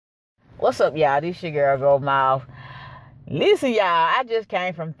What's up, y'all? This your girl Goldmouth. Listen, y'all, I just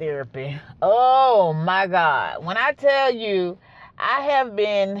came from therapy. Oh my God. When I tell you I have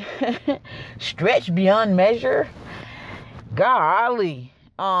been stretched beyond measure, golly.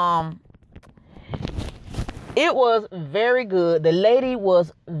 It was very good. The lady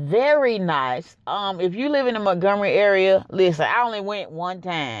was very nice. If you live in the Montgomery area, listen, I only went one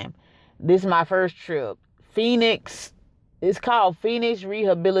time. This is my first trip. Phoenix. It's called Phoenix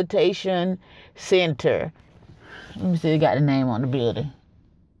Rehabilitation Center. Let me see, it got the name on the building.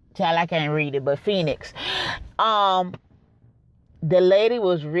 Child, I can't read it, but Phoenix. The lady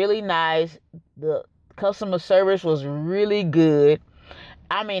was really nice. The customer service was really good.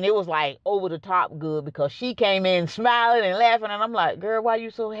 I mean, it was like over the top good because she came in smiling and laughing, and I'm like, girl, why you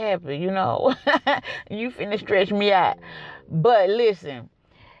so happy? You know, you finna stretch me out. But listen,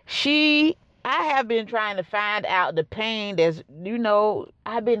 I have been trying to find out the pain that's,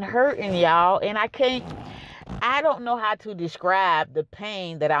 I've been hurting, y'all, and I don't know how to describe the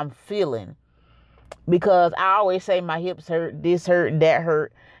pain that I'm feeling because I always say my hips hurt, this hurt, that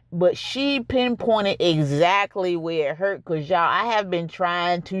hurt. But she pinpointed exactly where it hurt because, y'all, I have been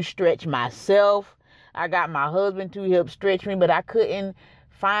trying to stretch myself. I got my husband to help stretch me, but I couldn't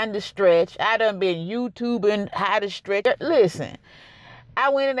find the stretch. I done been YouTubing how to stretch. Listen, I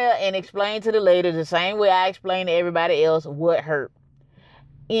went in there and explained to the lady the same way I explained to everybody else what hurt.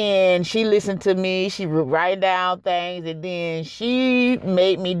 And she listened to me. She would write down things, and then she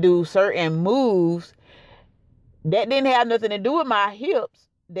made me do certain moves that didn't have nothing to do with my hips.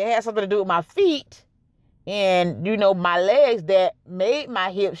 They had something to do with my feet and, my legs that made my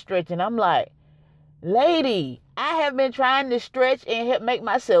hips stretch. And I'm like, lady, I have been trying to stretch and help make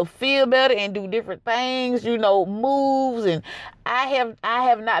myself feel better and do different things, moves. And I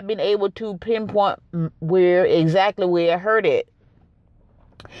have not been able to pinpoint exactly where it hurt it.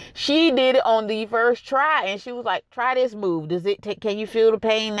 She did it on the first try, and she was like, try this move. Can you feel the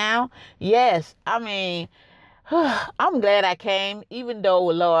pain now? Yes. I mean, I'm glad I came, even though,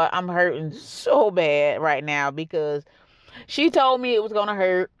 Lord, I'm hurting so bad right now because she told me it was going to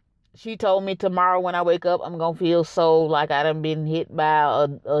hurt. She told me tomorrow when I wake up, I'm going to feel so like I done been hit by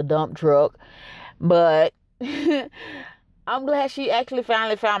a dump truck. But I'm glad she actually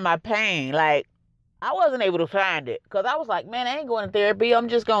finally found my pain. Like, I wasn't able to find it because I was like, man, I ain't going to therapy. I'm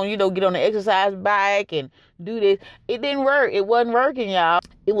just going to, get on the exercise bike and do this. It didn't work. It wasn't working, y'all.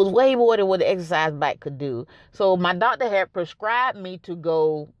 It was way more than what the exercise bike could do. So my doctor had prescribed me to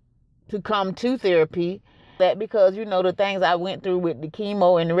come to therapy. That because, the things I went through with the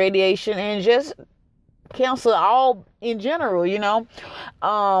chemo and the radiation and just cancer all in general,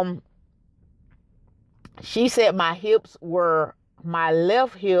 she said my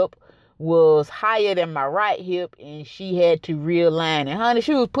left hip was higher than my right hip, and she had to realign it. Honey,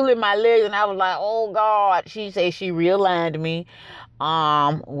 she was pulling my legs, and I was like, oh God. She said she realigned me,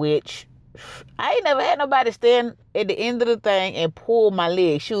 which I ain't never had nobody stand at the end of the thing and pull my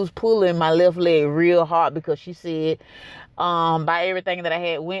leg. She was pulling my left leg real hard because she said, by everything that I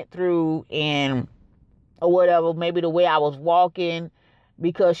had went through and or whatever, maybe the way I was walking,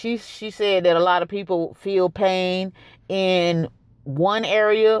 because she said that a lot of people feel pain in one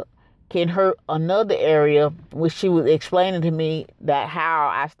area can hurt another area, which she was explaining to me that how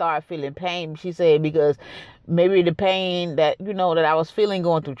I started feeling pain. She said because maybe the pain that, that I was feeling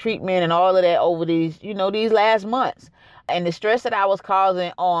going through treatment and all of that over these, these last months, and the stress that I was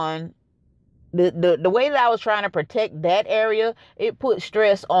causing on the way that I was trying to protect that area, it put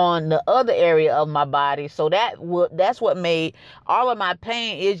stress on the other area of my body. So that's what made all of my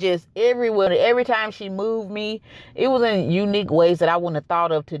pain is just everywhere. Every time she moved me, it was in unique ways that I wouldn't have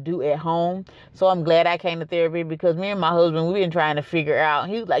thought of to do at home. So I'm glad I came to therapy because me and my husband, we've been trying to figure out.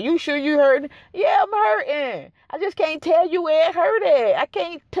 He was like, you sure you hurting? Yeah, I'm hurting. I just can't tell you where it hurt at. I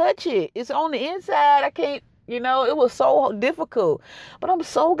can't touch it. It's on the inside. I can't. It was so difficult, but I'm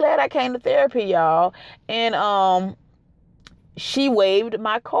so glad I came to therapy, y'all. And she waived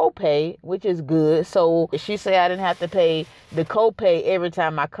my copay, which is good. So she said I didn't have to pay the copay every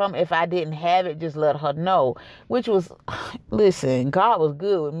time I come. If I didn't have it, just let her know. Which was, listen, God was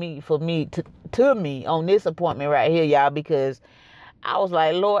good with me to me on this appointment right here, y'all, because I was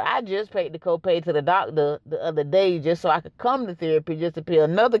like, Lord, I just paid the copay to the doctor the other day just so I could come to therapy just to pay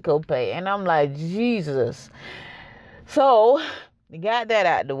another copay. And I'm like, Jesus. So, got that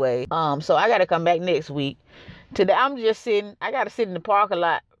out the way. So I got to come back next week. Today, I got to sit in the parking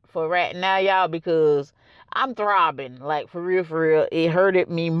lot for right now, y'all, because I'm throbbing. Like, for real. It hurted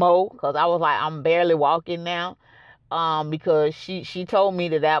me more because I was like, I'm barely walking now. Because she told me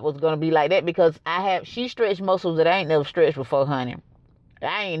that was going to be like that because she stretched muscles that I ain't never stretched before, honey.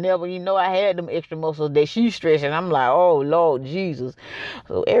 I ain't never, I had them extra muscles that she stretching. I'm like, oh, Lord Jesus.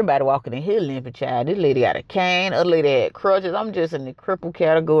 So everybody walking in here limping, child. This lady got a cane. Other lady had crutches. I'm just in the cripple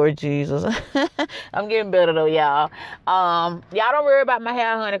category, Jesus. I'm getting better, though, y'all. Y'all don't worry about my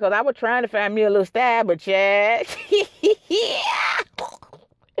hair, honey, because I was trying to find me a little style, but, child.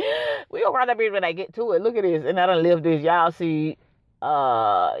 We gonna cross that bridge when I get to it. Look at this. And I done lift this. Y'all see,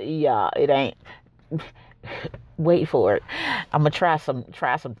 yeah, it ain't. Wait for it. I'm gonna try some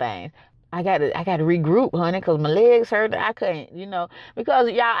things. I gotta regroup, honey, because my legs hurt. I couldn't, because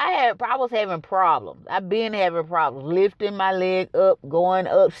y'all, I was having problems. I've been having problems lifting my leg up, going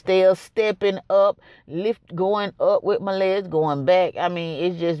upstairs, stepping up, going up with my legs, going back. I mean,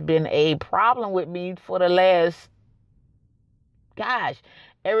 it's just been a problem with me for the last,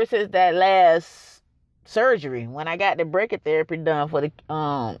 ever since that last surgery when I got the brachytherapy done for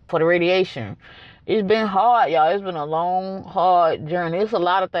the radiation. It's been hard, y'all. It's been a long, hard journey. It's a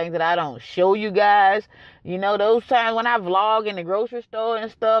lot of things that I don't show you guys. Those times when I vlog in the grocery store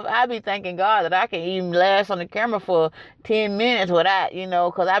and stuff, I be thanking God that I can even last on the camera for 10 minutes without,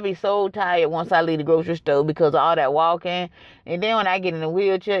 because I be so tired once I leave the grocery store because of all that walking. And then when I get in the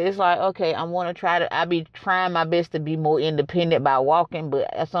wheelchair, it's like, okay, I be trying my best to be more independent by walking, but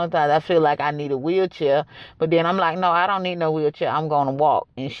sometimes I feel like I need a wheelchair. But then I'm like, no, I don't need no wheelchair. I'm going to walk.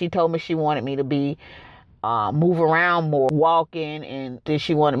 And she told me she wanted me to be move around more, walking, and then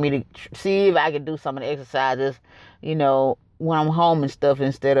she wanted me to see if I could do some of the exercises, when I'm home and stuff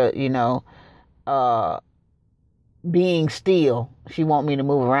instead of, being still. She want me to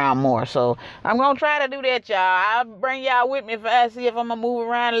move around more. So I'm going to try to do that, y'all. I'll bring y'all with me if I see if I'm going to move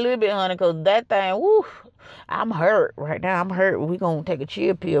around a little bit, honey, because that thing, woo, I'm hurt right now. I'm hurt. We're going to take a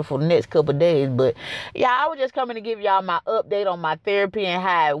chill pill for the next couple of days. But, yeah, I was just coming to give y'all my update on my therapy and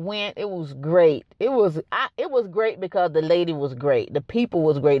how it went. It was great. It was great because the lady was great. The people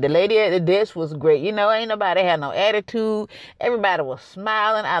was great. The lady at the desk was great. Ain't nobody had no attitude. Everybody was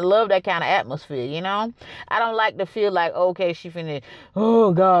smiling. I love that kind of atmosphere, I don't like to feel like, okay, she finna,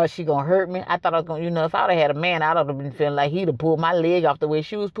 oh, God, she gonna hurt me. I thought I was gonna, if I would have had a man, I would have been feeling like he'd have pulled my leg off the way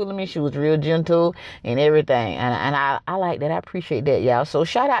she was pulling me. She was real gentle and everything. And I like that. I appreciate that, y'all. So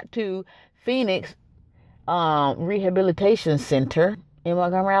shout out to Phoenix Rehabilitation Center in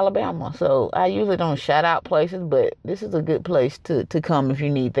Montgomery, Alabama. So I usually don't shout out places, but this is a good place to come if you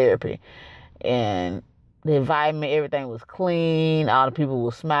need therapy. And the environment, everything was clean. All the people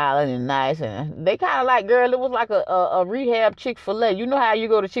were smiling and nice. And they kind of like, girl, it was like a rehab Chick-fil-A. You know how you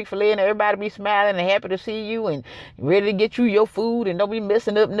go to Chick-fil-A and everybody be smiling and happy to see you and ready to get you your food and don't be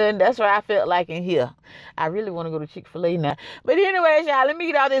messing up nothing. That's what I felt like in here. I really want to go to Chick-fil-A now. But anyways, y'all, let me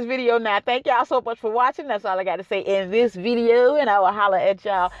get out this video now. Thank y'all so much for watching. That's all I got to say in this video. And I will holler at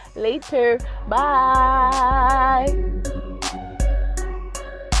y'all later. Bye.